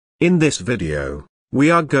In this video,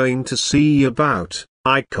 we are going to see about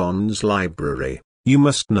icons library you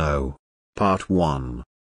must know. Part 1.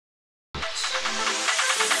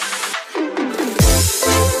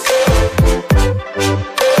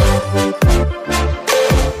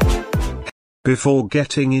 Before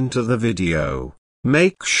getting into the video,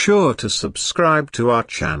 make sure to subscribe to our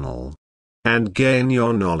channel and gain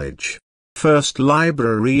your knowledge. First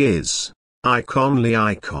library is Iconly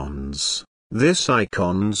Icons. This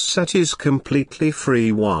icons set is completely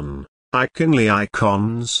free one. Iconly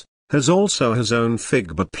Icons has also his own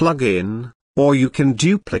Figma plugin, or you can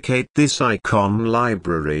duplicate this icon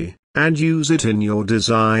library and use it in your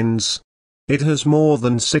designs. It has more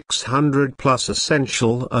than 600 plus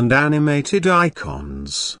essential and animated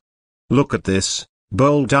icons. Look at this,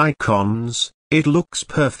 bold icons, it looks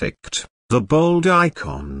perfect. The bold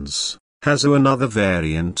icons has another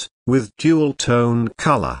variant, with dual tone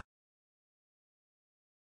color.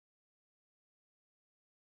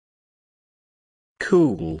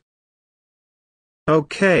 Cool.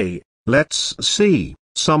 Okay, let's see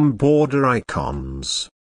some border icons.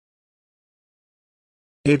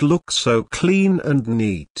 It looks so clean and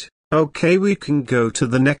neat. Okay, we can go to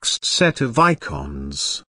the next set of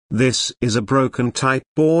icons. This is a broken type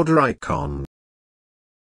border icon.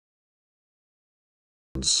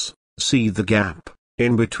 See the gap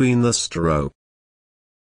in between the stroke.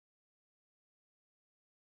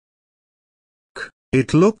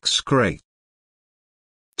 It looks great.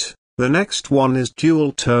 The next one is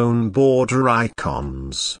dual tone border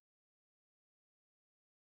icons.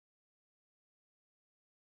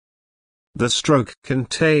 The stroke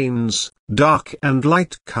contains dark and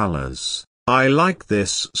light colors. I like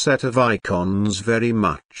this set of icons very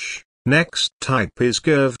much. Next type is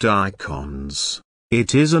curved icons.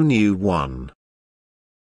 It is a new one.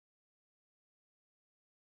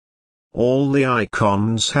 All the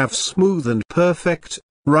icons have smooth and perfect,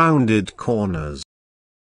 rounded corners.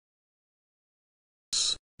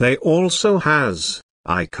 They also has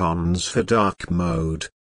icons for dark mode.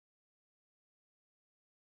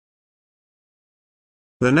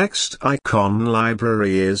 The next icon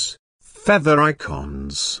library is feather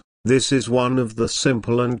icons. This is one of the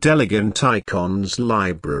simple and elegant icons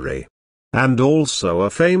library, and also a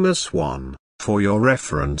famous one. For your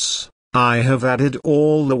reference, I have added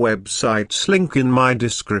all the websites link in my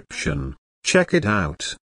description. Check it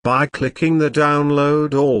out. By clicking the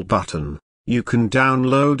download all button, you can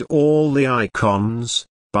download all the icons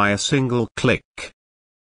by a single click.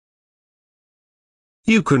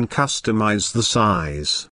 You can customize the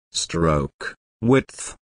size, stroke,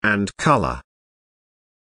 width, and color.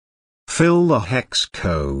 Fill the hex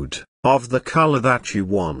code of the color that you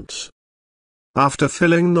want. After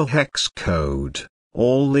filling the hex code,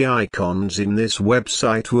 all the icons in this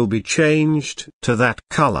website will be changed to that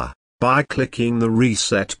color. By clicking the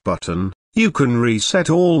reset button, you can reset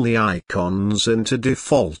all the icons into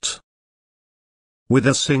default. With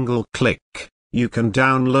a single click, you can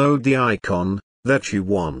download the icon that you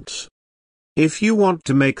want. If you want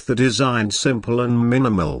to make the design simple and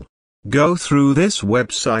minimal, go through this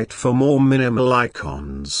website for more minimal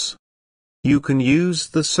icons. You can use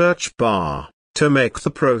the search bar to make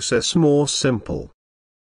the process more simple.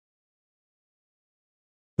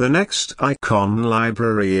 The next icon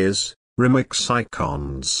library is Remix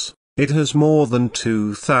Icons. It has more than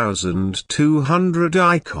 2,200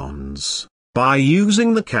 icons. By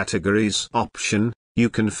using the categories option, you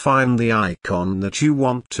can find the icon that you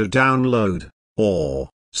want to download, or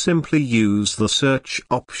simply use the search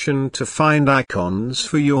option to find icons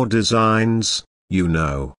for your designs. You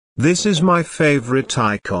know, this is my favorite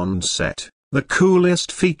icon set. The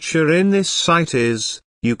coolest feature in this site is,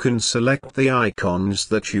 you can select the icons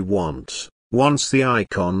that you want. Once the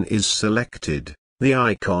icon is selected, the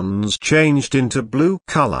icons changed into blue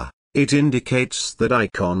color. It indicates that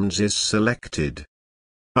icons is selected.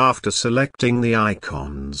 After selecting the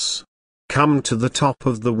icons, come to the top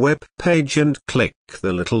of the web page and click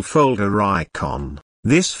the little folder icon.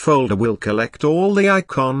 This folder will collect all the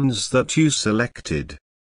icons that you selected.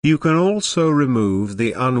 You can also remove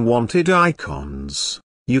the unwanted icons.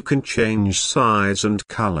 You can change size and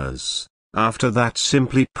colors. After that,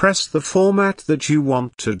 simply press the format that you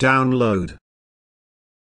want to download.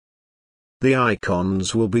 The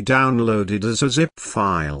icons will be downloaded as a zip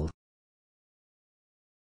file.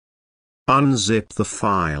 Unzip the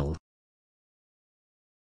file.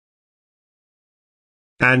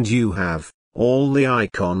 And you have all the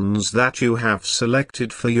icons that you have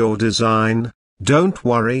selected for your design. Don't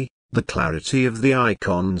worry, the clarity of the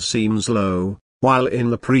icon seems low, while in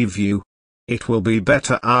the preview. It will be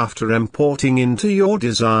better after importing into your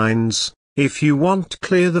designs. If you want to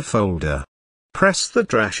clear the folder, press the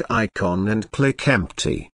trash icon and click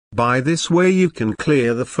empty. By this way you can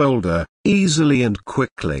clear the folder easily and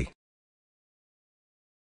quickly.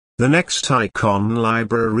 The next icon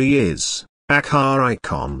library is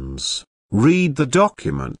icons. Read the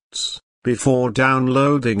documents before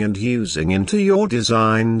downloading and using into your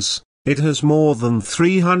designs. It has more than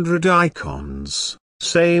 300 icons,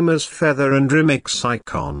 same as feather and remix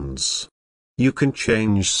icons. You can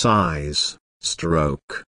change size,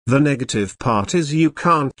 stroke. The negative part is you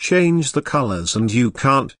can't change the colors and you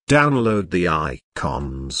can't download the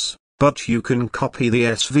icons, but you can copy the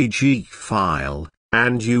SVG file,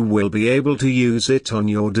 and you will be able to use it on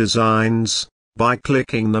your designs, by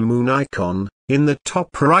clicking the moon icon, in the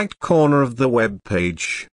top right corner of the web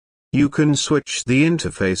page. You can switch the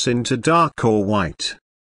interface into dark or white.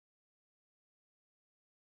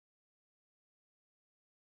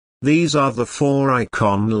 These are the 4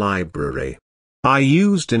 icon library I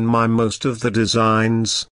used in my most of the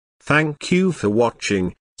designs. Thank you for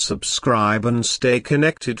watching, subscribe and stay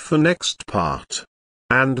connected for next part.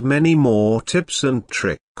 And many more tips and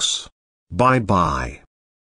tricks. Bye bye.